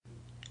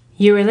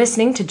You are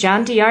listening to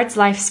John Douillard's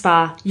Life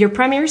Spa, your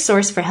premier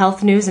source for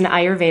health news and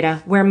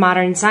Ayurveda, where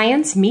modern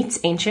science meets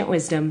ancient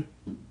wisdom.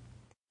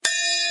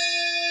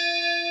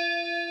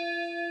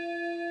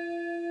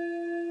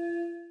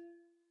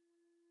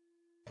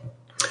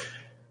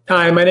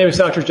 Hi, my name is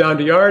Dr. John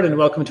Douillard, and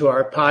welcome to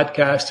our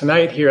podcast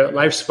tonight here at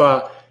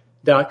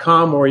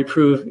lifespa.com, where we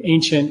prove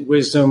ancient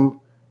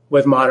wisdom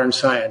with modern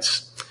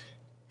science.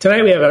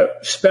 Tonight we have a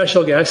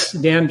special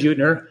guest, Dan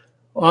Buettner,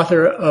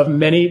 author of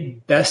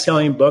many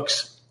best-selling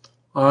books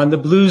on the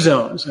blue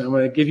zones. And I'm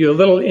going to give you a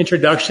little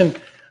introduction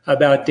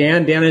about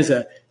Dan. Dan is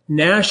a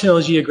National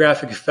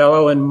Geographic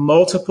Fellow and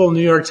multiple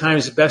New York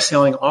Times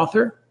best-selling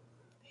author.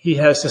 He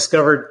has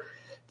discovered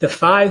the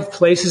 5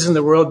 places in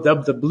the world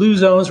dubbed the blue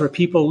zones where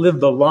people live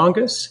the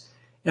longest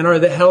and are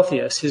the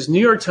healthiest. His New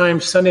York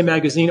Times Sunday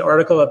Magazine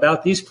article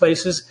about these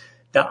places,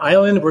 the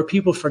island where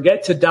people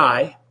forget to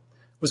die,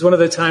 was one of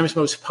the Times'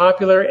 most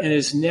popular, and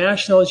his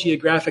National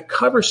Geographic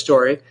cover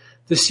story,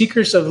 The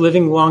Secrets of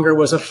Living Longer,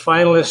 was a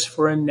finalist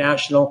for a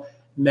National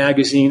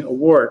Magazine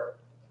Award.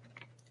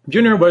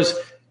 Buettner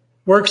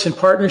works in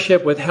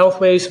partnership with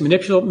Healthways,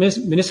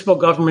 municipal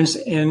governments,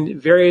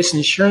 and various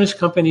insurance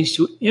companies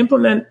to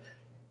implement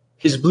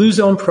his Blue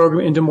Zone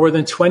program into more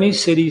than 20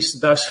 cities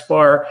thus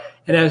far,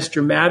 and has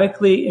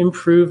dramatically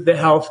improved the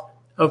health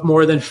of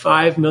more than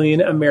 5 million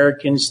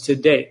Americans to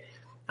date.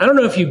 I don't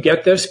know if you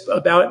get this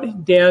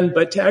about Dan,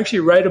 but to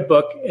actually write a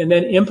book and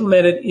then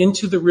implement it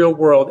into the real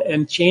world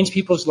and change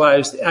people's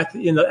lives at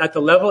the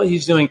level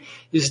he's doing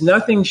is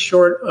nothing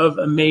short of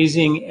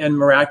amazing and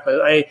miraculous.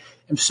 I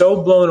am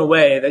so blown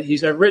away that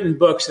I've written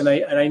books, and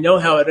I know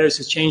how it is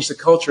to change the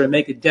culture and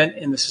make a dent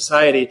in the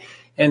society.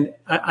 And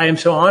I am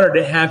so honored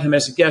to have him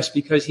as a guest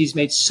because he's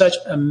made such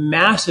a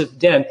massive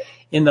dent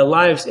in the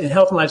lives and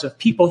health and lives of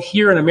people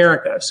here in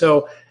America.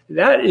 So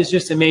that is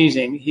just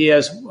amazing. He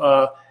has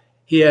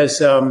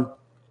his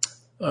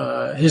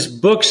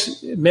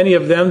books, many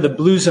of them, the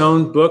Blue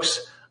Zone books,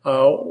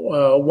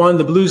 one,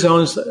 the Blue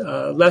Zone's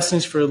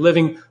Lessons for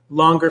Living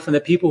Longer from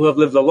the People Who Have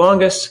Lived the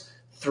Longest,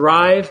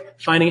 Thrive,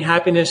 Finding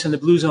Happiness in the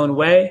Blue Zone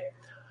Way,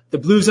 The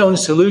Blue Zone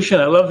Solution.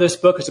 I love this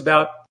book. It's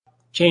about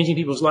changing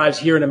people's lives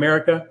here in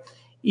America.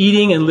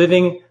 Eating and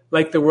Living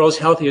Like the World's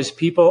Healthiest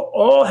People,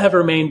 all have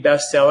remained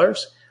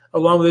bestsellers,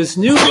 along with his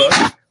new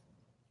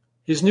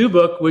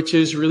book, which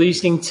is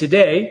releasing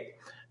today,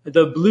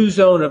 The Blue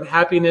Zone of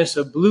Happiness,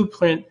 a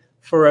Blueprint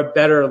for a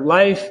Better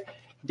Life.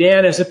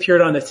 Dan has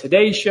appeared on the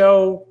Today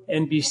Show,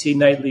 NBC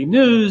Nightly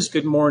News,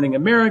 Good Morning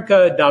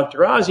America,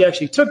 Dr. Oz. He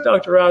actually took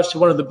Dr. Oz to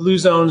one of the Blue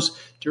Zones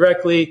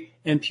directly,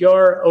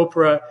 NPR,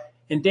 Oprah.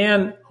 And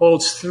Dan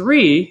holds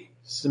 3,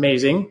 this is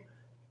amazing,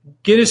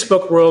 Guinness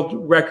Book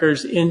World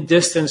Records in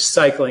distance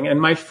cycling.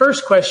 And my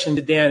first question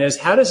to Dan is,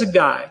 how does a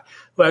guy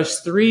who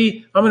has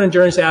 3, I'm an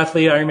endurance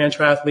athlete, Ironman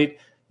triathlete,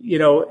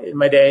 in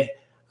my day,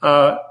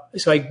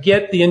 so I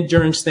get the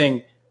endurance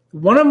thing.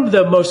 One of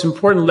the most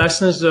important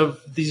lessons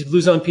of these Blue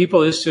Zone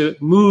people is to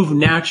move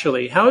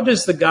naturally. How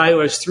does the guy who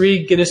has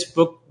 3 Guinness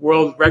Book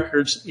World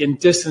Records in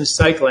distance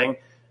cycling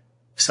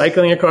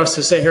across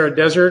the Sahara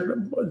Desert,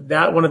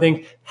 that one of the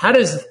things, how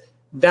does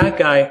that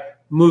guy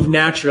move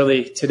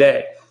naturally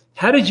today?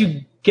 How did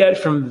you get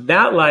from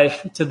that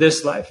life to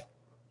this life?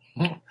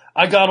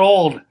 I got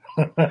old.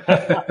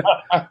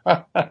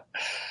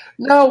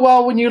 No,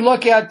 well, when you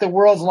look at the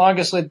world's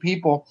longest lived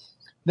people,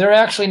 they're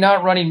actually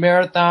not running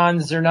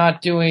marathons. They're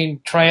not doing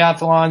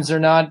triathlons. They're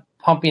not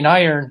pumping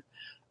iron.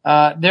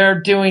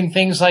 They're doing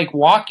things like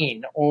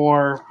walking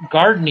or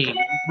gardening,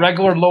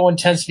 regular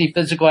low-intensity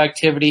physical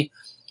activity.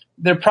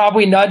 They're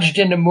probably nudged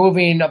into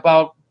moving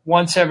about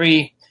once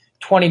every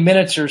 20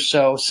 minutes or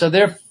so. So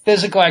their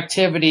physical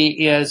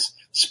activity is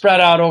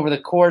spread out over the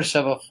course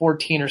of a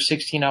 14 or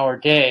 16-hour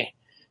day.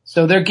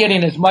 So they're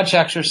getting as much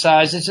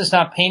exercise. It's just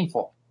not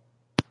painful.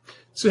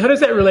 So how does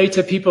that relate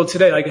to people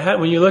today? Like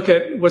when you look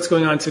at what's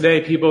going on today,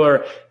 people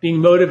are being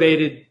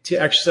motivated to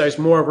exercise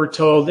more. We're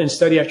told in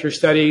study after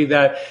study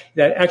that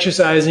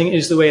exercising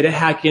is the way to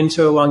hack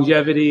into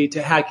longevity,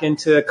 to hack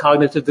into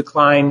cognitive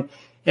decline.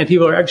 And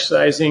people are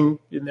exercising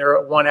in their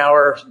 1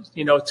 hour,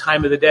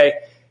 time of the day.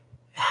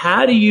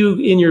 How do you,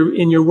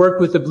 in your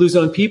work with the Blue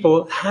Zone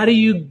people, how do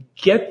you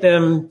get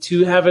them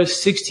to have a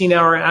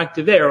 16-hour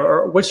active day?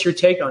 Or what's your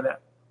take on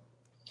that?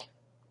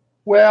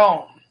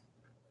 Well,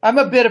 I'm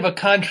a bit of a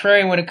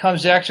contrarian when it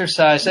comes to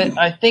exercise.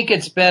 I think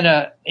it's been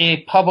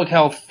a public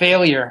health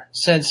failure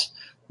since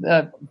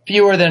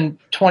fewer than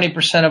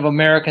 20% of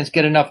Americans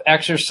get enough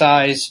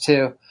exercise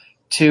to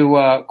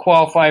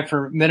qualify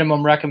for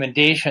minimum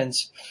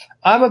recommendations.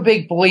 I'm a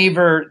big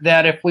believer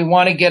that if we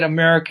want to get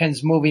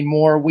Americans moving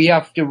more, we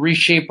have to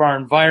reshape our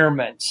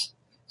environments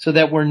so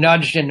that we're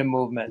nudged into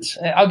movements.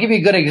 I'll give you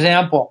a good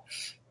example.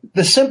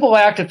 The simple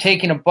act of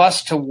taking a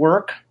bus to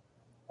work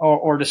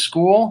or to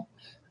school,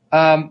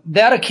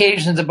 that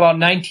occasions about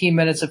 19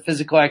 minutes of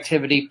physical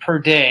activity per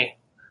day,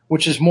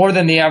 which is more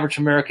than the average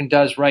American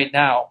does right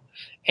now.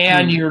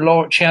 And your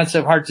low chance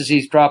of heart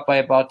disease dropped by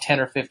about 10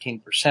 or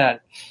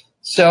 15%.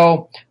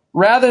 So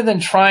rather than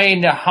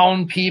trying to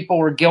hound people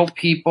or guilt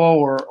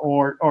people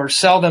or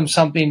sell them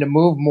something to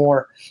move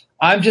more,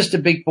 I'm just a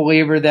big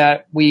believer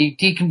that we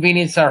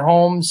deconvenience our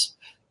homes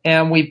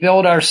and we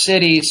build our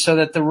cities so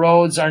that the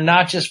roads are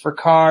not just for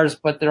cars,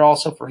 but they're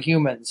also for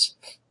humans.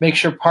 Make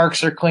sure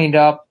parks are cleaned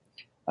up.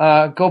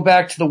 Go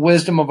back to the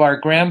wisdom of our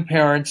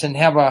grandparents and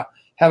have a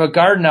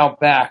garden out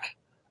back,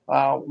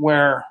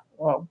 where,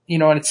 and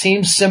it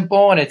seems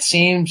simple and it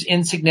seems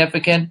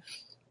insignificant,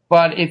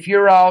 but if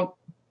you're out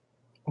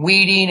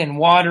weeding and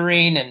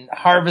watering and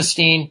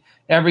harvesting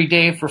every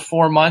day for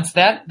 4 months,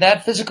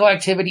 that physical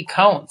activity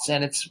counts,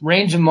 and it's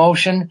range of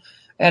motion,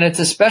 and it's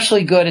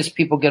especially good as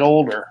people get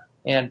older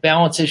and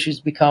balance issues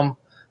become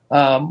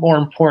more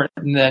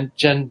important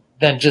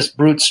than just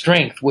brute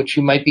strength, which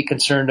you might be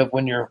concerned of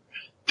when you're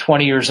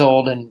 20 years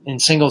old and in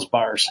singles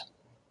bars.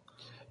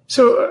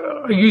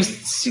 So are you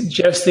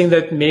suggesting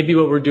that maybe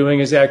what we're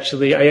doing is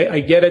actually, I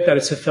get it that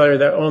it's a failure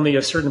that only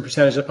a certain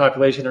percentage of the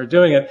population are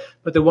doing it,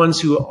 but the ones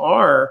who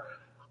are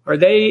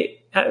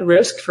they at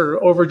risk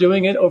for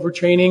overdoing it,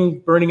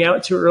 overtraining, burning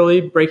out too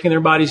early, breaking their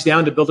bodies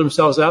down to build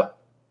themselves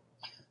up?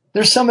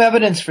 There's some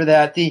evidence for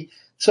that.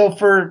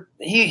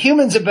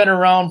 Humans have been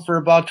around for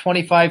about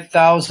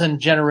 25,000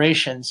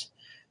 generations,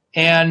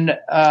 and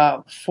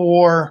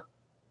for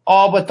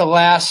all but the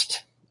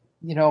last,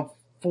 4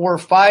 or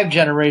 5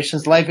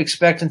 generations, life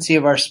expectancy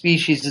of our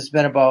species has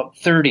been about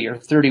 30 or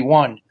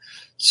 31.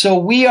 So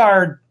we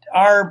are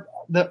our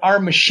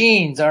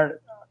machines,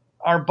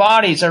 our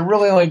bodies are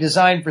really only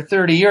designed for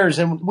 30 years,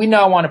 and we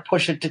now want to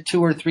push it to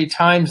 2 or 3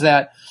 times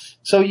that.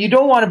 So you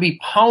don't want to be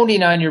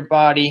pounding on your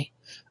body,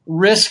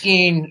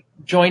 risking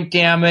joint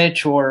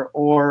damage or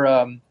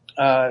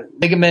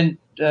ligament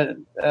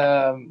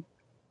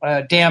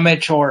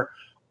damage, or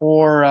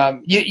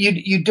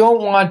you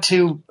don't want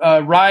to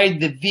ride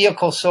the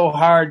vehicle so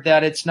hard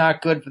that it's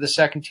not good for the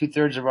second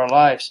 2/3 of our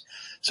lives.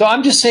 So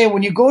I'm just saying,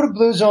 when you go to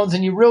blue zones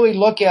and you really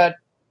look at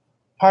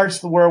parts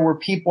of the world where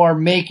people are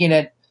making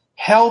it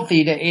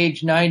healthy to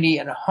age 90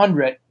 and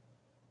 100,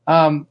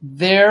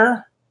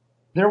 they're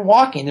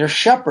walking, they're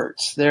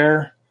shepherds,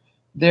 they're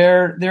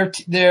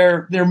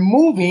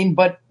moving,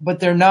 but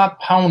they're not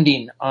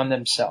pounding on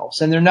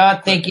themselves, and they're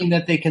not thinking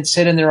that they can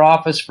sit in their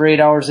office for 8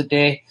 hours a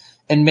day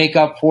and make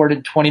up for it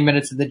in 20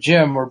 minutes at the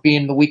gym or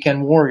being the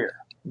weekend warrior.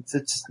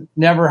 It's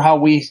never how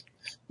we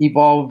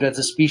evolved as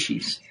a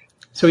species.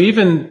 So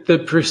even the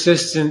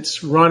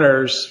persistence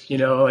runners,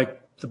 like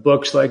the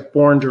books like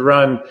Born to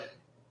Run,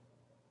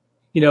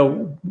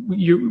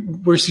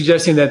 we're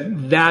suggesting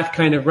that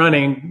kind of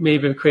running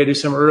maybe have created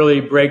some early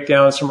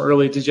breakdown, some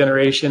early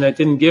degeneration that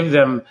didn't give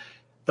them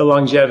the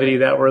longevity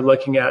that we're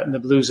looking at in the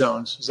blue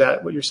zones. Is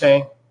that what you're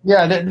saying?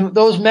 Yeah,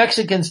 those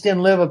Mexicans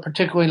didn't live a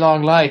particularly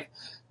long life.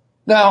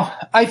 Now,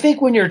 I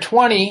think when you're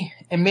 20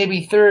 and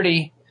maybe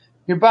 30,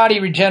 your body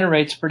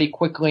regenerates pretty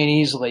quickly and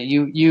easily.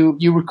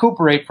 You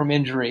recuperate from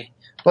injury.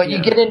 But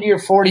you get into your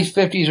 40s,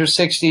 50s, or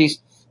 60s,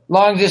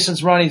 long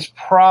distance running is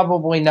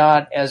probably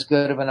not as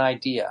good of an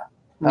idea.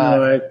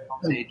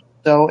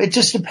 So it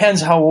just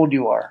depends how old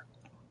you are.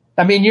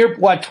 I mean, you're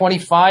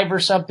 25 or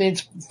something?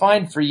 It's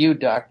fine for you,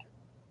 Doc.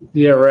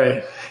 Yeah,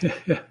 right.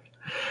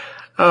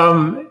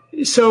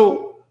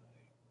 So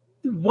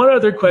one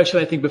other question,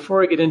 I think,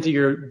 before we get into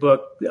your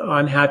book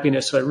on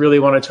happiness, I really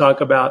want to talk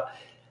about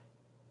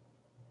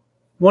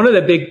one of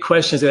the big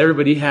questions that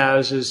everybody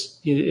has is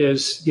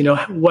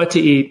what to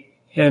eat.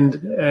 And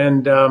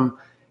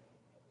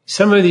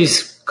some of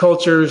these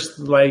cultures,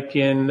 like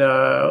in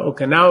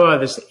Okinawa,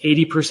 there's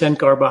 80%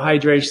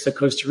 carbohydrates. The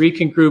Costa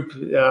Rican group,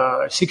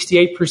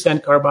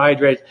 68%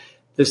 carbohydrate.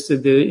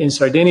 In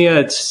Sardinia,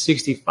 it's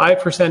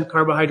 65%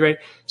 carbohydrate.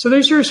 So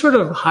there's your sort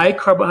of high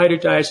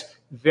carbohydrate diets,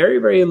 very,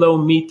 very low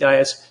meat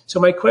diets. So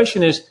my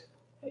question is,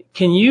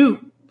 can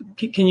you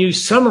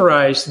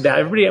summarize that?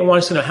 Everybody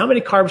wants to know, how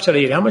many carbs should I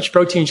eat? How much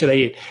protein should I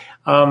eat?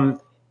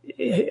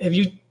 Have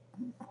you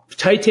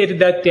titrated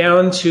that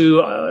down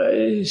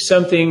to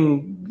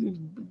something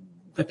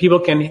that people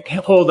can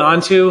hold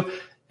on to,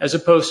 as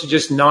opposed to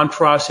just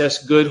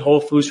non-processed, good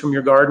whole foods from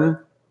your garden?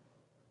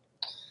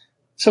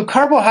 So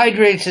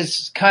carbohydrates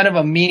is kind of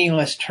a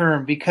meaningless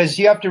term, because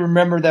you have to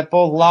remember that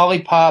both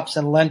lollipops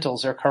and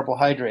lentils are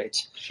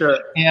carbohydrates. Sure.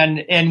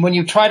 And when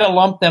you try to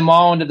lump them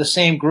all into the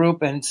same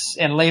group and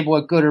label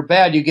it good or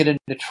bad, you get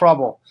into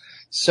trouble.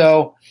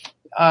 So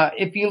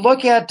if you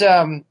look at,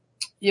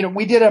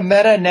 we did a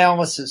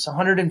meta-analysis,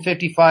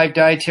 155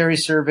 dietary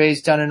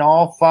surveys done in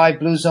all 5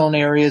 blue zone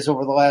areas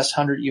over the last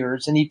 100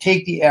 years, and you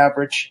take the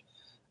average.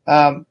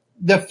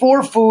 The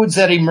 4 foods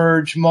that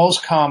emerge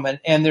most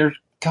common, and they're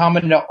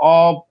common to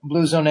all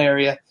blue zone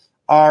area,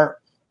 are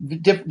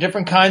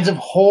different kinds of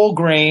whole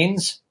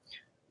grains,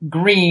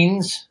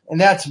 greens, and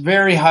that's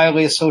very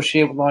highly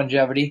associated with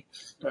longevity.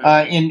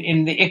 Right.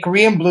 In the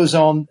Icarian blue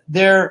zone,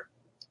 they're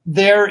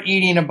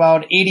eating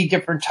about 80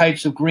 different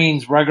types of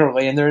greens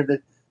regularly, and they're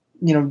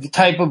the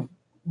type of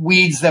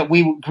weeds that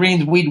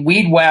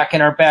weed whack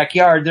in our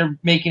backyard. They're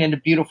making into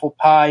beautiful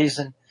pies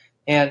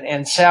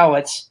and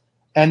salads.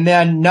 And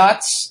then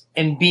nuts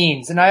and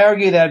beans. And I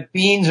argue that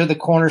beans are the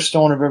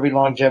cornerstone of every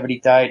longevity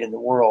diet in the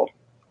world.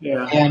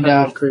 Yeah, and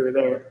I agree with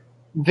that.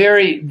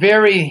 Very,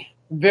 very,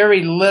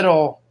 very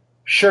little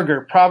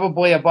sugar,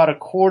 probably about a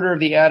quarter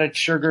of the added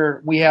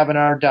sugar we have in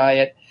our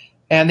diet.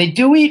 And they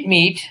do eat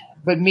meat,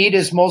 but meat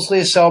is mostly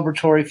a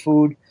celebratory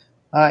food,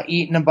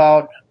 eaten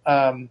about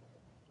 5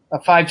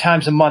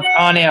 times a month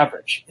on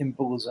average in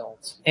blue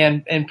zones,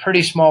 and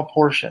pretty small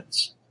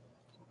portions.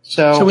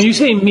 So when you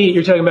say meat,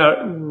 you're talking about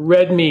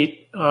red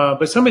meat,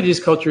 but some of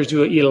these cultures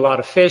do eat a lot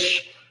of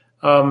fish.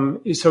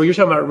 So you're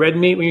talking about red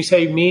meat when you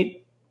say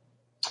meat?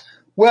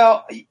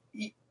 Well,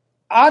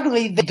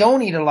 oddly, they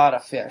don't eat a lot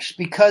of fish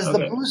because the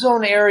blue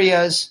zone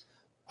areas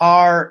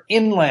are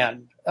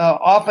inland,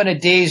 often a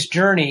day's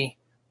journey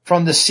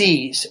from the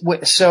seas.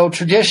 So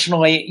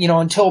traditionally,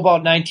 until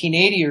about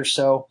 1980 or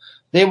so,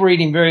 they were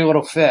eating very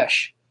little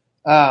fish.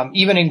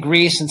 Even in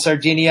Greece and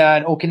Sardinia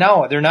and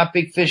Okinawa, they're not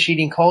big fish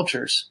eating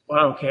cultures.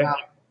 Wow. Okay.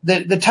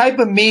 The type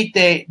of meat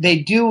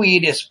they do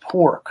eat is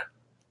pork.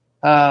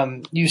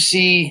 You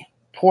see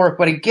pork,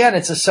 but again,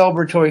 it's a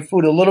celebratory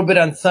food. A little bit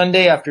on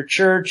Sunday after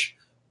church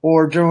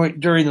or during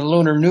the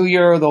Lunar New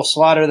Year, they'll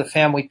slaughter the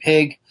family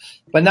pig,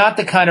 but not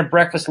the kind of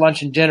breakfast,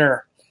 lunch, and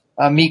dinner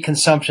meat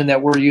consumption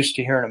that we're used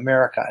to here in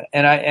America.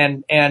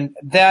 And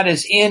that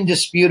is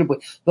indisputably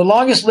the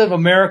longest lived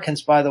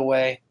Americans, by the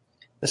way,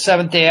 the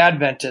Seventh-day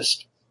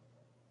Adventists.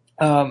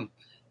 They're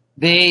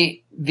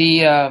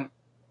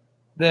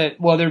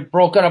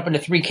broken up into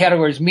 3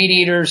 categories: meat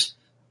eaters,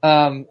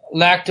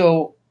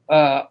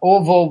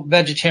 ovo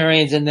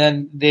vegetarians, and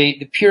then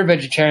the pure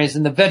vegetarians.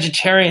 And the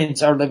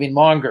vegetarians are living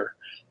longer.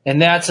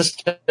 And that's a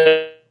study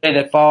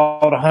that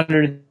followed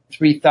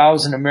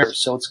 103,000 Americans.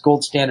 So it's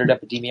gold standard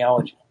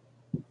epidemiology.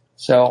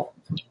 So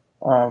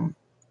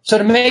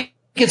to make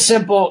it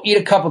simple, eat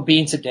a cup of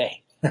beans a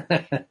day.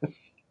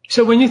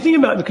 So when you think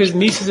about, because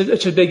meat is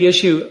such a big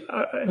issue,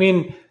 I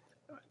mean,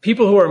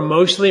 people who are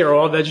mostly or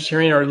all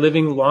vegetarian are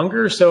living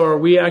longer. So are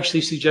we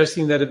actually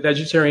suggesting that a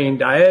vegetarian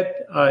diet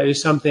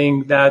is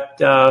something that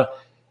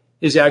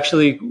is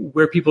actually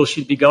where people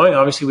should be going?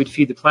 Obviously, we'd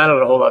feed the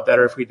planet a whole lot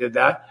better if we did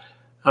that.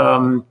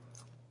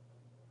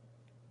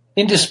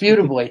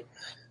 Indisputably.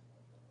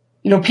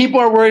 People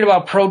are worried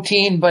about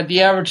protein, but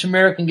the average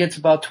American gets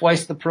about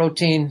twice the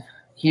protein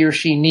he or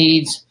she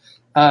needs.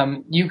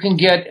 You can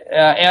get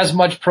as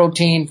much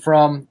protein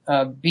from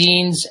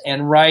beans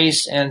and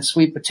rice and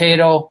sweet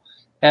potato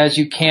as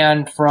you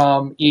can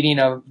from eating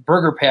a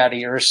burger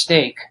patty or a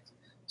steak.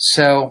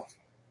 So,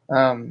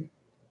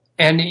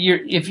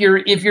 if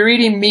you're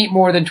eating meat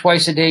more than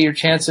twice a day, your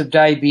chance of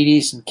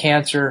diabetes and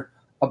cancer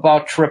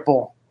about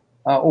triple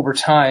over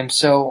time.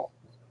 So,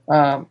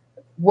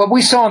 what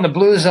we saw in the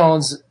blue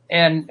zones,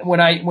 and when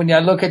I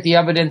look at the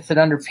evidence that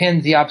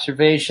underpins the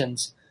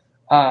observations,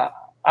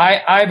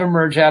 I've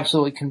emerged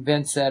absolutely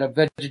convinced that a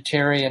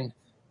vegetarian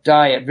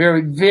diet,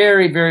 very,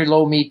 very, very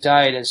low meat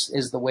diet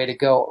is the way to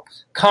go.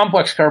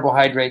 Complex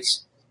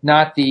carbohydrates,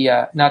 not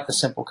the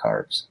simple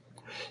carbs.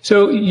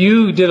 So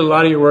you did a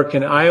lot of your work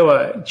in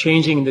Iowa,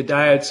 changing the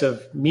diets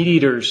of meat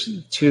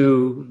eaters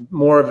to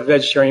more of a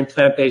vegetarian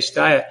plant-based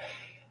diet.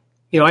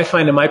 I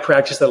find in my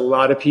practice that a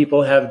lot of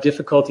people have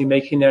difficulty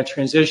making that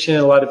transition.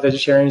 A lot of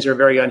vegetarians are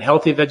very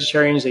unhealthy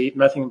vegetarians. They eat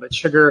nothing but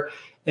sugar,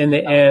 and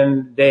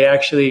they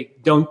actually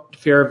don't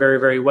fare very,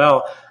 very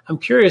well. I'm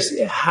curious,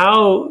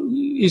 how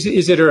is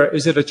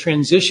it a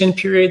transition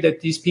period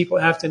that these people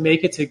have to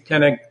make it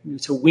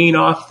to wean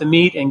off the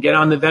meat and get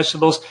on the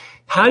vegetables?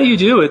 How do you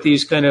do with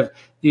these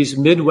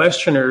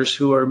Midwesterners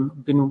who are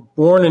been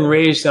born and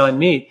raised on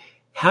meat?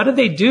 How do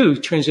they do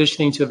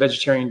transitioning to a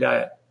vegetarian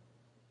diet?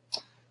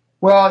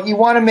 Well, you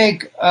want to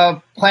make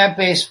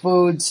plant-based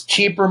foods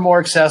cheaper, more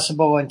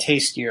accessible, and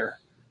tastier.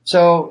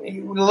 So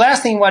the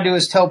last thing you want to do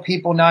is tell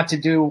people not to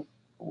do,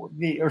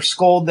 or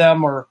scold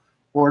them, or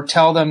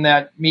tell them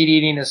that meat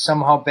eating is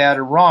somehow bad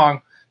or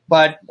wrong,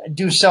 but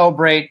do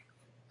celebrate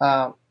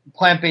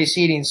plant-based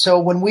eating.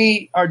 So when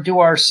we do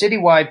our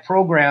citywide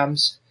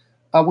programs,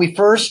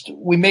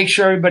 we make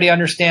sure everybody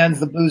understands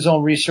the Blue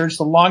Zone research.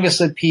 The longest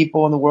lived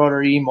people in the world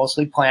are eating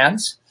mostly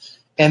plants.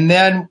 And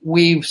then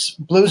we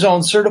Blue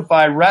Zone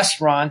certify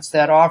restaurants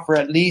that offer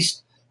at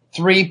least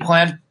 3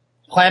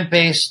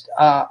 plant-based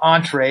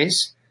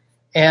entrees.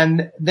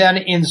 And then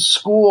in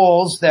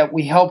schools that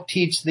we help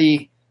teach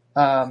the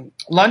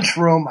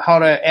lunchroom how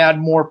to add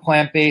more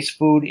plant-based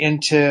food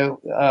into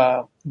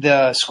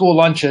the school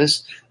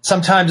lunches.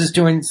 Sometimes it's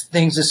doing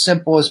things as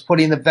simple as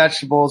putting the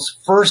vegetables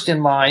first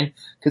in line,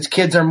 because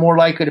kids are more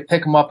likely to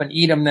pick them up and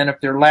eat them than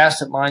if they're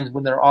last in line,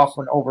 when they're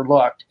often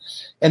overlooked.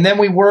 And then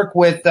we work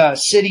with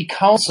city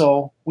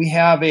council. We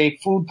have a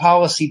food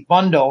policy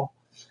bundle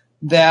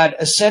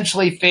that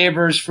essentially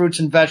favors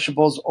fruits and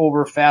vegetables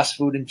over fast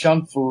food and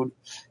junk food.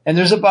 And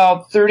there's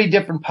about 30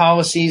 different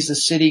policies the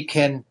city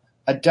can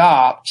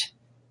adopt.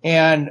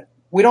 And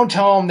we don't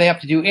tell them they have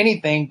to do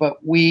anything,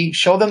 but we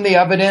show them the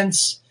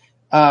evidence.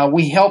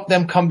 We help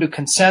them come to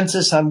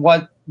consensus on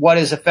what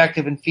is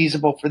effective and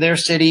feasible for their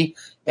city.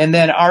 And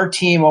then our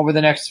team over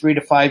the next 3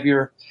 to 5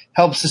 years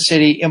helps the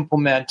city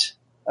implement,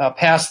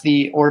 pass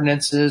the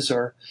ordinances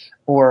or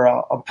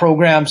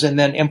programs, and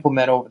then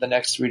implement over the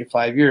next 3 to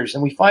 5 years.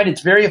 And we find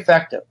it's very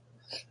effective.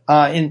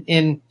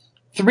 In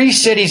 3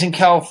 cities in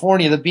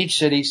California, the beach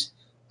cities,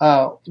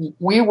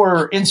 we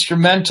were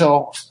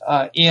instrumental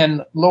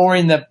in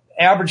lowering the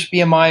average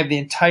BMI of the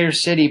entire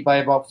city by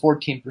about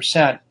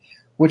 14%,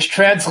 which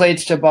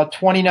translates to about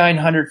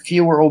 2,900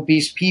 fewer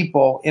obese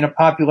people in a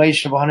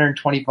population of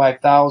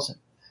 125,000.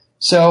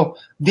 So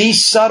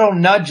these subtle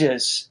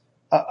nudges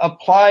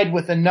applied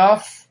with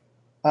enough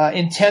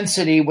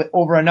intensity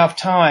over enough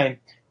time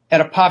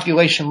at a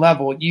population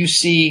level, you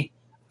see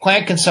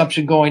plant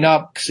consumption going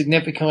up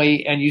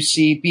significantly, and you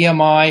see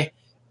BMI,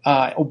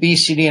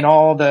 obesity, and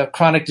all the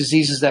chronic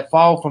diseases that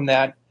follow from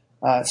that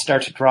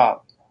start to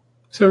drop.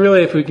 So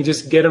really, if we can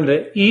just get them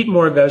to eat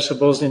more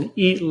vegetables and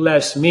eat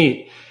less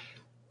meat,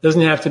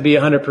 doesn't have to be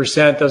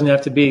 100%, doesn't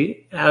have to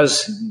be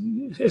as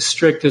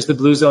strict as the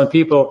blue zone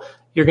people,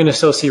 you're going to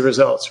still see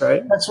results,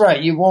 right? That's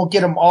right. You won't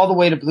get them all the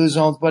way to blue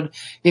zones, but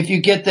if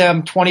you get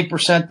them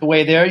 20% the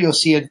way there, you'll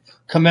see a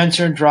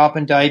commensurate drop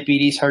in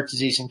diabetes, heart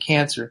disease, and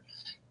cancer.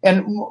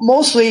 And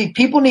mostly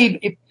people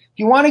if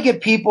you want to get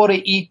people to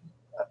eat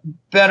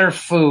better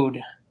food,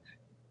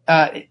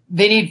 they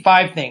need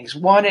 5 things.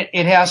 1,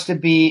 it has to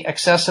be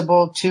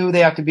accessible. 2, they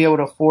have to be able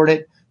to afford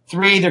it.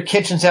 3, their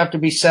kitchens have to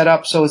be set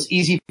up so it's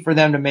easy for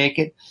them to make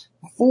it.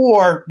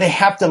 4, they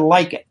have to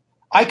like it.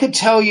 I could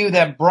tell you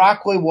that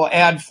broccoli will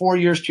add 4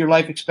 years to your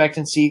life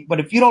expectancy,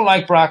 but if you don't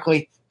like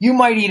broccoli, you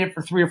might eat it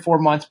for 3 or 4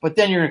 months, but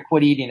then you're going to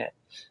quit eating it.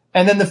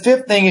 And then the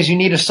 5th thing is you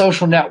need a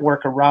social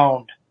network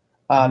around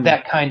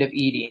that kind of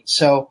eating.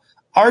 So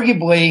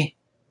arguably,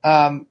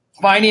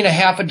 finding a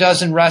half a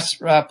dozen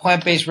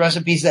plant-based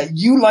recipes that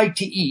you like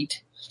to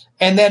eat,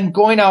 and then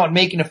going out and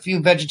making a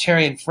few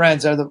vegetarian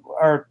friends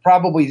are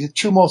probably the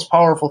 2 most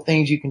powerful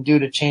things you can do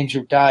to change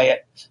your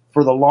diet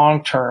for the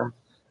long term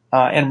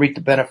and reap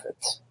the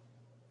benefits.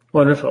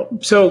 Wonderful.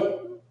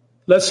 So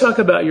let's talk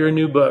about your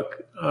new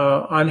book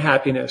on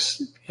happiness.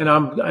 And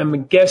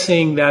I'm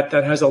guessing that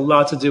has a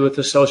lot to do with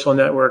the social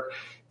network.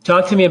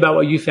 Talk to me about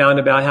what you found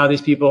about how these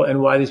people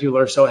and why these people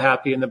are so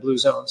happy in the blue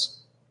zones.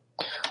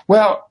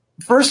 Well,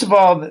 first of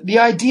all, the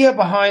idea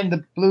behind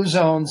the blue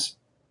zones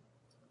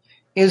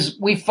is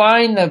we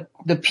find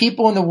the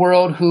people in the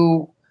world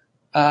who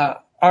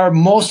are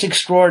most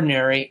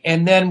extraordinary,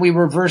 and then we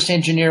reverse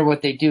engineer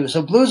what they do.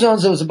 So blue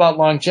zones, it was about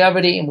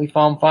longevity, and we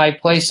found 5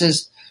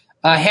 places.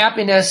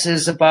 Happiness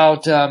is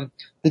about the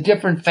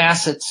different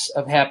facets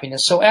of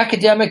happiness. So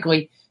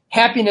academically,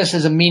 happiness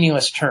is a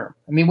meaningless term.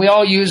 I mean, we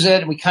all use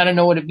it, and we kind of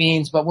know what it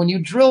means, but when you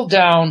drill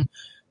down,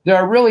 there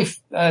are really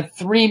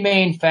 3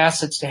 main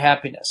facets to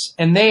happiness,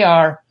 and they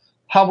are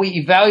how we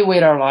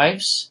evaluate our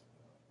lives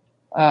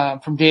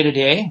from day to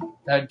day.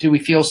 Do we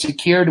feel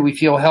secure? Do we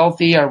feel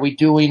healthy? Are we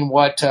doing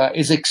what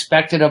is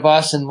expected of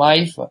us in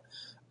life?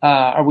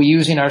 Are we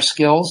using our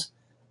skills?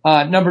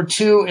 Number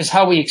 2 is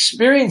how we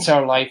experience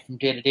our life from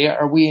day to day.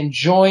 Are we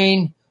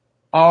enjoying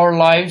our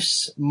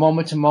lives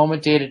moment to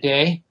moment, day to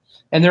day?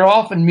 And they're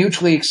often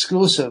mutually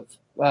exclusive.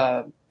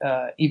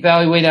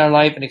 Evaluate our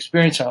life and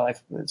experience our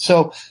life.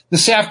 So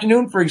this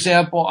afternoon, for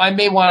example, I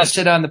may want to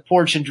sit on the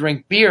porch and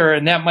drink beer,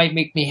 and that might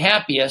make me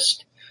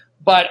happiest.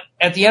 But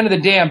at the end of the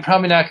day, I'm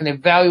probably not going to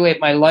evaluate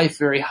my life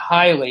very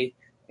highly,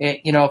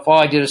 if all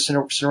I did is sit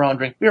around and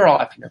drink beer all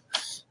afternoon.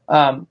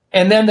 And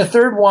then the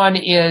third one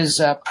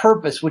is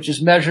purpose, which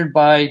is measured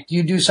by, do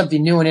you do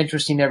something new and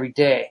interesting every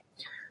day?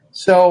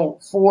 So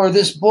for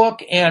this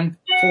book and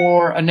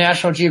for a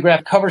National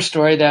Geographic cover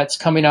story that's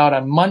coming out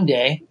on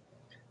Monday,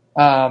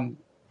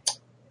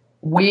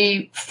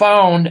 we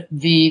found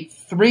the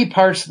 3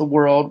 parts of the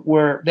world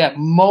that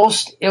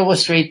most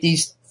illustrate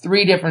these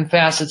 3 different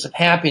facets of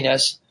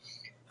happiness,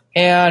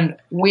 and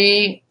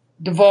we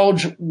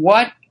divulge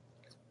what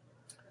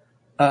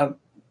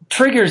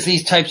triggers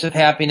these types of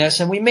happiness,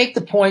 and we make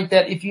the point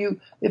that if you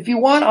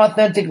want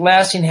authentic,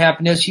 lasting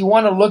happiness, you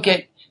want to look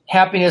at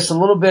happiness a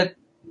little bit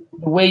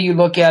the way you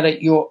look at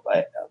it, your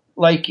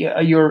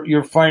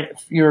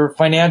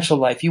financial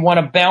life. You want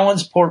a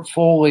balanced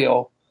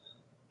portfolio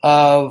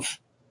of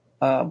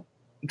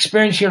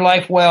experiencing your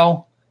life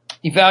well,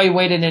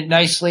 evaluating it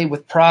nicely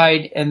with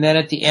pride, and then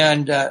at the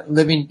end,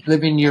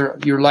 living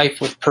your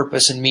life with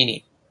purpose and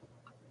meaning.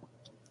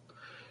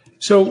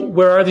 So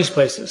where are these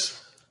places?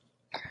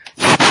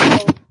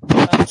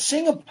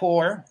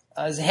 Singapore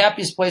is the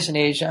happiest place in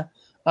Asia,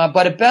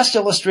 but it best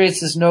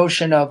illustrates this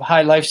notion of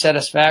high life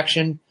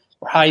satisfaction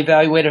or high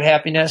evaluated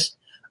happiness.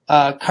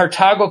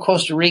 Cartago,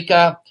 Costa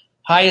Rica,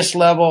 highest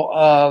level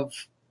of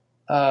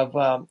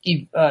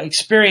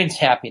experienced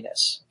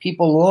happiness.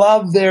 People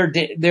love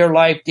their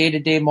life day to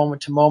day,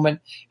 moment to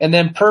moment. And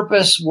then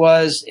purpose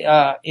was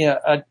a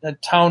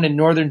town in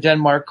northern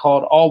Denmark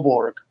called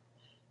Aalborg.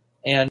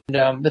 And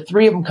the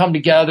 3 of them come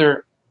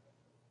together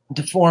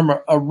to form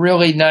a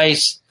really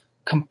nice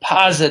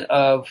composite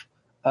of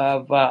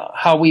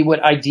how we would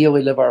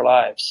ideally live our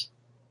lives.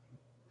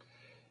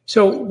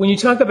 So when you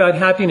talk about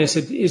happiness,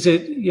 is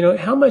it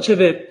how much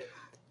of it,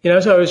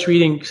 as I was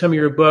reading some of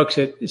your books,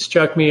 it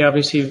struck me,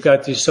 obviously you've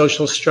got these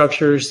social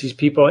structures, these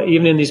people,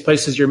 even in these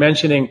places you're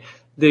mentioning,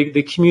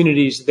 the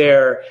communities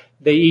there,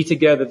 they eat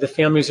together, the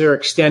families are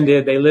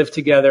extended, they live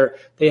together,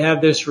 they have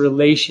this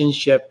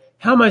relationship.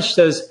 How much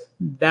does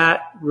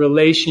that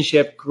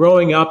relationship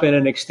growing up in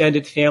an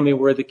extended family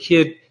where the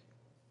kid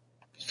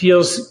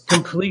feels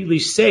completely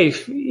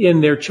safe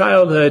in their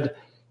childhood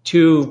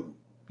to,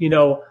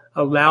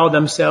 allow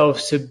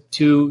themselves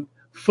to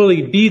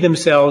fully be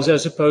themselves,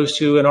 as opposed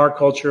to in our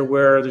culture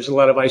where there's a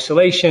lot of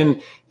isolation.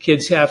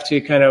 Kids have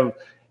to kind of,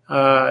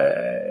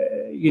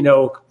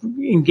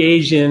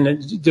 engage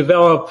in,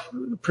 develop,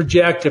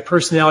 project a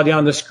personality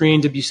on the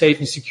screen to be safe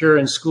and secure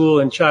in school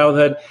and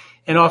childhood,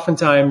 and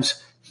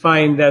oftentimes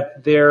find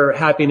that their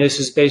happiness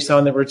is based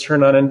on the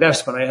return on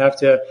investment. I have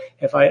to,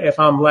 if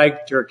I'm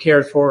liked or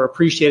cared for or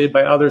appreciated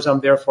by others, I'm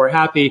therefore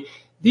happy.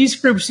 These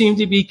groups seem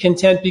to be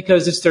content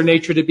because it's their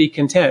nature to be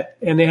content,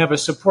 and they have a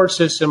support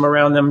system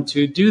around them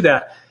to do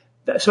that.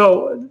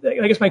 So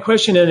I guess my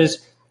question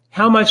is,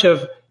 how much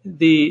of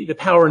the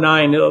Power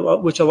Nine,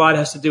 which a lot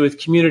has to do with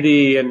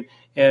community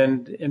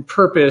and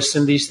purpose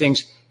and these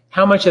things,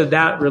 how much of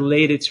that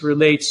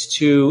relates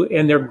to,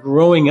 and they're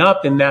growing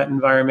up in that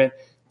environment,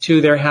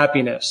 to their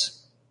happiness?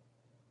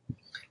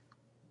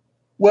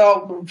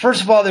 Well,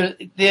 first of all,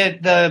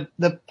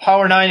 the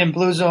Power Nine and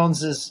Blue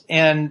Zones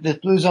and the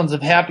Blue Zones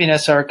of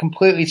Happiness are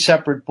completely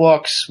separate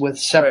books with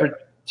separate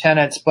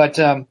tenets. But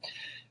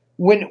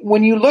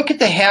when you look at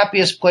the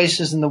happiest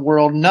places in the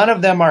world, none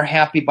of them are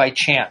happy by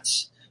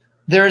chance.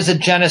 There is a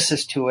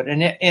genesis to it.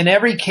 And in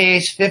every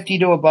case, 50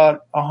 to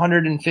about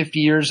 150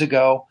 years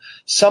ago,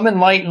 some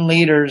enlightened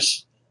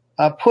leaders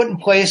put in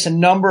place a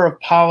number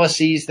of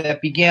policies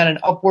that began an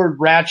upward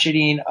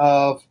ratcheting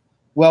of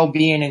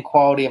well-being and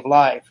quality of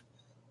life.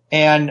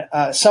 And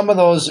some of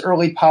those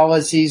early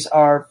policies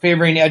are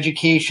favoring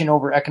education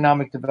over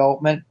economic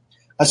development,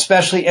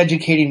 especially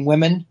educating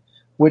women,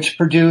 which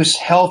produce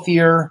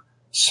healthier,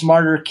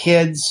 smarter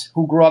kids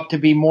who grow up to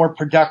be more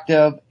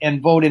productive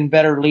and vote in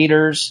better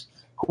leaders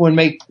who would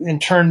in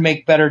turn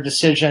make better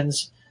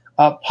decisions.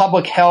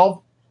 Public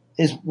health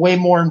is way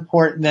more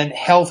important than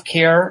health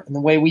care and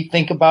the way we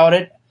think about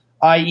it,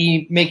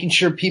 i.e. making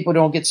sure people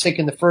don't get sick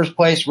in the first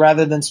place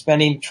rather than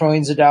spending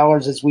trillions of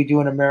dollars as we do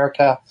in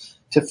America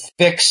to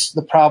fix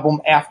the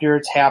problem after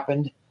it's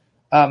happened.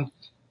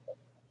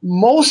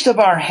 Most of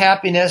our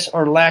happiness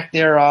or lack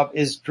thereof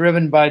is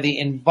driven by the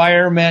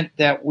environment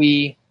that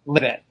we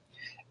live in.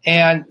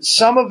 And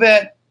some of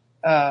it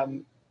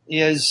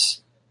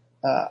is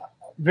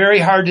very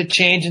hard to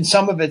change, and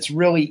some of it's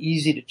really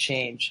easy to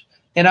change.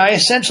 And I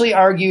essentially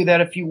argue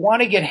that if you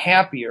want to get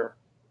happier,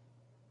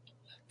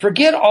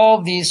 forget all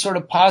of these sort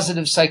of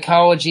positive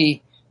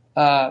psychology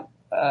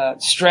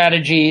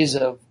strategies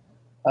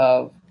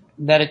of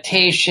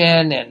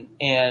meditation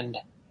and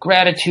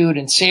gratitude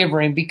and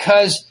savoring,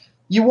 because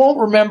you won't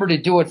remember to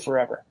do it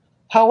forever.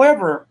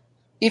 However,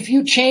 if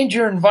you change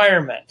your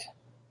environment,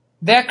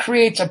 that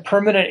creates a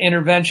permanent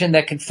intervention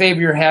that can favor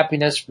your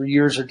happiness for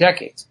years or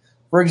decades.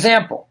 For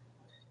example,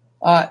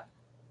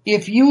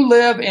 if you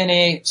live in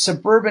a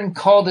suburban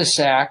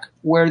cul-de-sac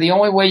where the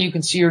only way you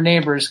can see your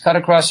neighbor is cut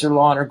across your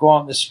lawn or go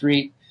out in the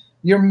street,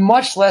 you're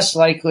much less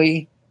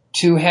likely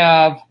to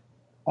have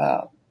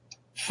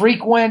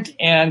frequent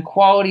and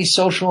quality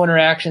social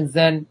interactions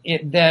than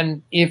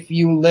if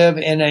you live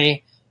in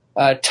a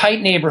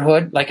tight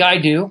neighborhood like I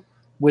do,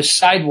 with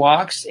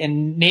sidewalks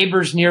and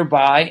neighbors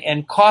nearby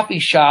and coffee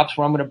shops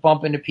where I'm going to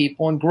bump into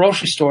people and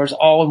grocery stores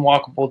all in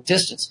walkable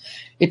distance.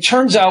 It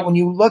turns out when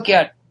you look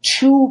at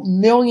 2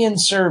 million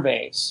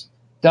surveys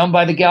done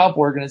by the Gallup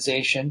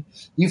organization,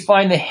 you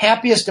find the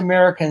happiest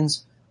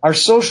Americans are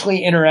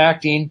socially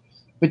interacting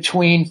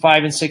between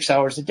 5 and 6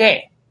 hours a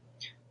day.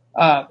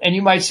 And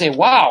you might say,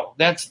 wow,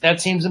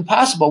 that seems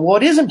impossible. Well,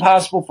 it is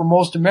impossible for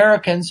most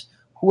Americans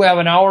who have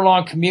an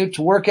hour-long commute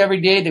to work every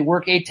day. They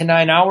work 8 to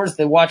 9 hours.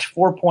 They watch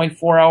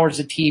 4.4 hours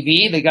of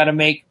TV. They got to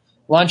make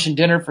lunch and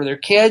dinner for their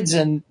kids,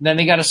 and then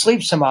they got to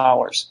sleep some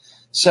hours.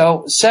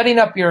 So setting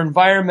up your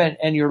environment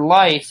and your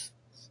life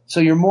so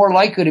you're more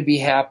likely to be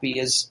happy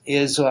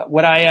is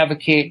what I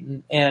advocate,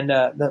 and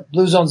the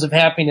Blue Zones of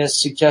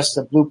Happiness suggests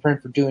a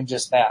blueprint for doing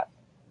just that.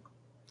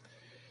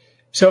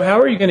 So how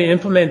are you going to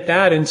implement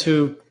that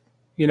into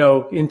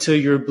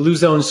your Blue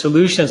Zone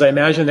solutions? I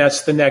imagine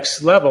that's the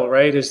next level,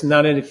 right? It's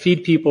not to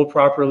feed people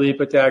properly,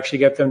 but to actually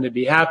get them to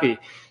be happy,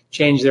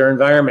 change their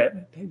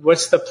environment.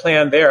 What's the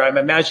plan there? I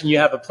imagine you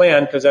have a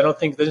plan, because it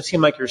doesn't seem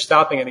like you're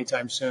stopping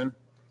anytime soon.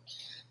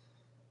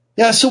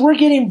 Yeah, so we're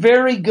getting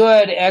very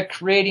good at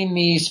creating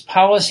these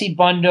policy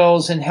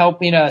bundles and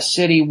helping a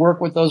city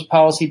work with those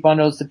policy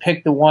bundles to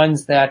pick the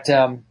ones that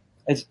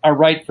are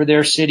right for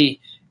their city.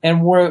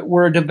 And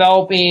we're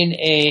developing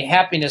a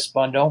happiness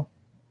bundle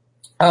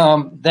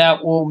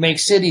that will make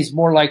cities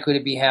more likely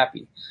to be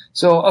happy.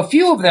 So a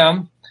few of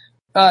them,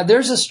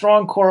 there's a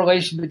strong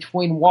correlation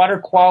between water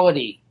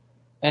quality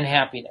and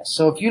happiness.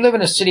 So if you live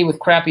in a city with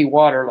crappy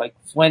water, like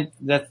Flint,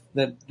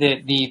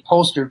 the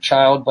poster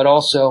child, but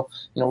also,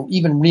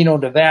 even Reno,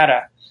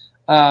 Nevada,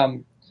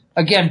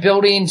 again,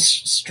 building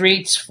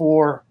streets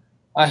for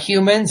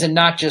humans and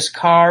not just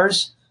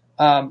cars,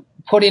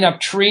 putting up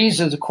trees.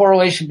 There's a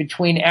correlation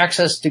between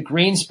access to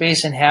green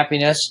space and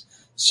happiness.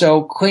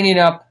 So cleaning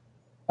up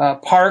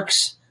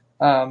parks,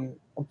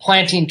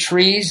 planting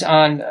trees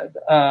on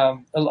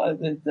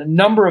the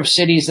number of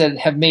cities that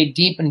have made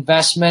deep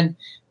investment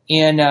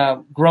in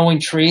growing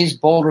trees.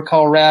 Boulder,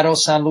 Colorado,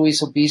 San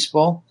Luis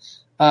Obispo.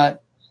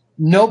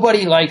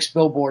 Nobody likes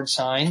billboard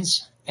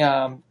signs.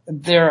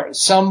 There are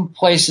some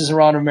places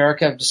around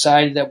America have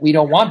decided that we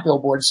don't want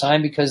billboard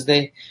sign because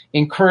they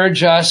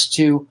encourage us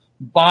to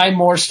buy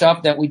more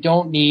stuff that we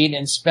don't need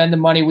and spend the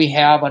money we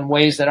have on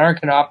ways that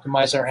aren't going to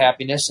optimize our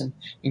happiness, and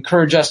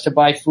encourage us to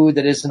buy food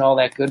that isn't all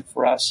that good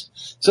for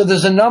us. So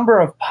there's a number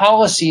of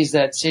policies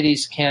that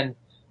cities can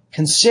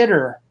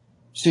consider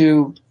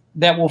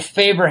that will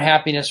favor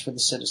happiness for the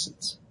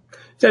citizens.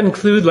 Does that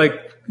include,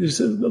 there's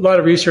a lot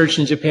of research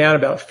in Japan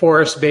about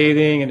forest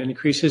bathing, and it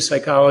increases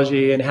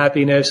psychology and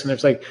happiness. And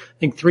there's I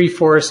think 3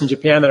 forests in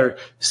Japan that are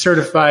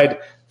certified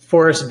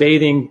forest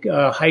bathing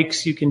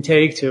hikes you can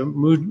take to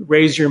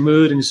raise your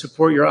mood and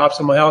support your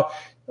optimal health.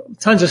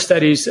 Tons of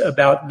studies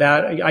about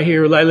that. I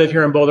live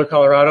here in Boulder,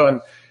 Colorado,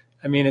 and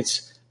I mean,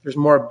 there's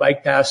more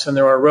bike paths than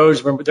there are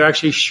roads, but they're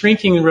actually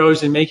shrinking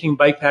roads and making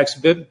bike paths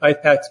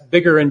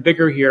bigger and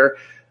bigger here,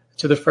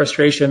 to the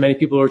frustration of many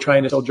people who are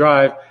trying to still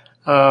drive.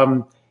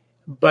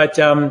 But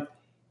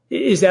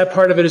is that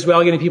part of it as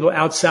well, getting people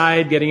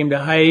outside, getting them to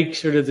hike,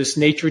 sort of this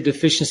nature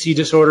deficiency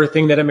disorder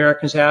thing that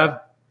Americans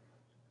have?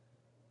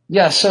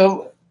 Yeah,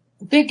 so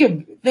think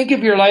of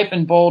your life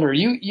in Boulder.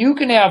 You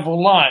can have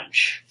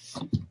lunch,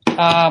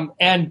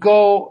 and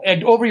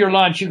over your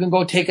lunch you can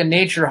go take a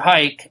nature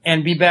hike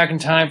and be back in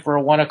time for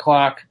a 1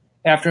 o'clock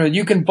afternoon.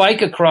 You can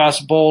bike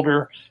across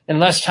Boulder in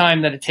less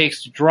time than it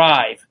takes to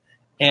drive,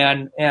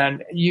 and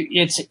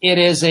it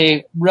is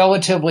a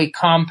relatively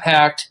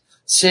compact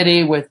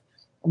city with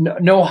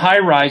no high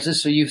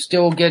rises, so you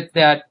still get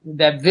that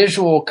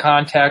visual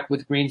contact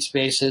with green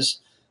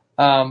spaces.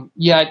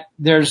 Yet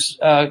there's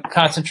a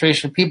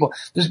concentration of people.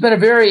 There's been a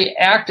very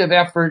active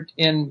effort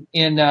in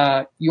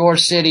your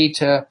city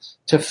to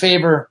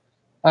favor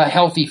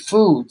healthy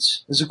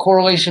foods. There's a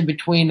correlation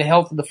between the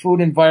health of the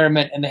food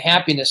environment and the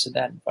happiness of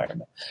that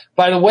environment.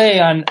 By the way,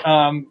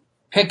 on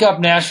Pick Up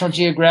National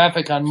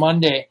Geographic on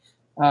Monday,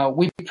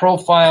 we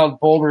profiled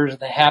Boulder as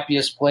the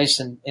happiest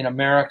place in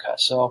America.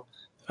 So,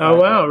 oh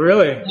wow,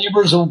 really?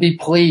 Neighbors will be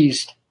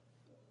pleased.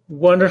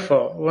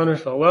 Wonderful.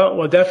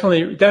 Well,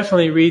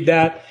 definitely read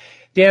that.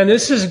 Dan,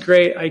 this is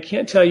great. I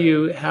can't tell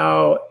you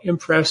how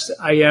impressed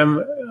I am,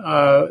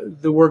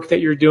 the work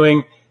that you're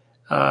doing.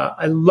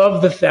 I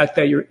love the fact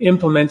that you're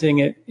implementing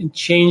it and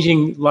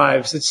changing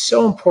lives. It's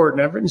so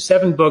important. I've written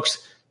 7 books,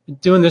 been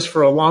doing this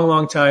for a long,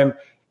 long time,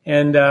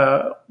 and,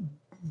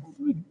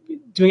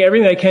 doing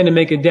everything I can to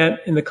make a dent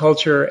in the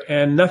culture,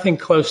 and nothing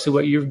close to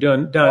what you've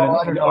done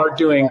and are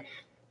doing.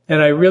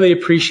 And I really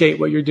appreciate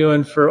what you're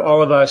doing for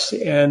all of us,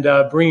 and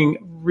bringing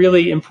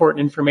really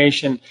important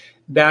information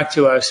back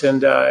to us,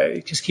 and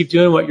just keep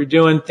doing what you're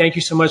doing. Thank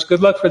you so much.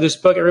 Good luck for this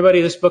book,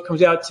 everybody. This book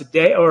is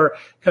actually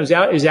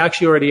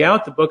already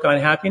out, the book on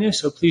happiness.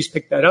 So please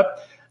pick that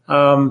up,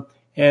 and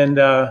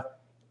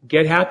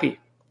get happy.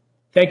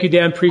 Thank you,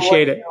 Dan.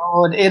 Appreciate it.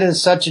 Oh, it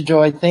is such a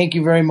joy. Thank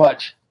you very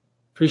much.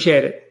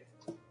 Appreciate it.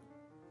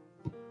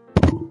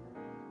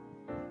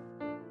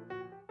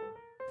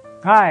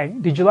 Hi,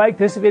 did you like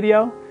this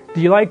video?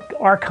 Do you like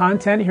our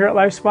content here at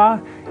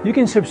LifeSpa? You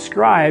can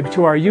subscribe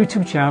to our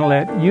YouTube channel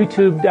at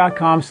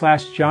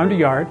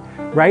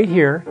youtube.com/JohnDuYard right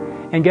here,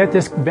 and get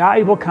this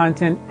valuable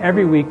content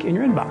every week in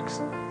your inbox.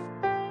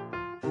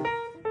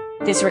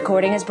 This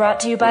recording is brought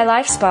to you by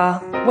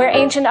LifeSpa, where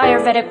ancient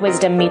Ayurvedic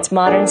wisdom meets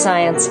modern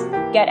science.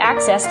 Get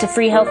access to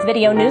free health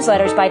video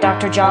newsletters by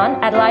Dr. John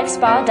at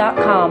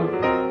lifespa.com.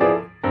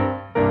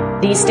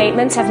 These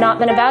statements have not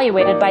been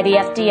evaluated by the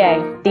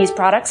FDA. These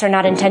products are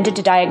not intended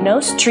to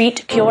diagnose,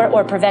 treat, cure,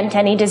 or prevent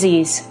any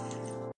disease.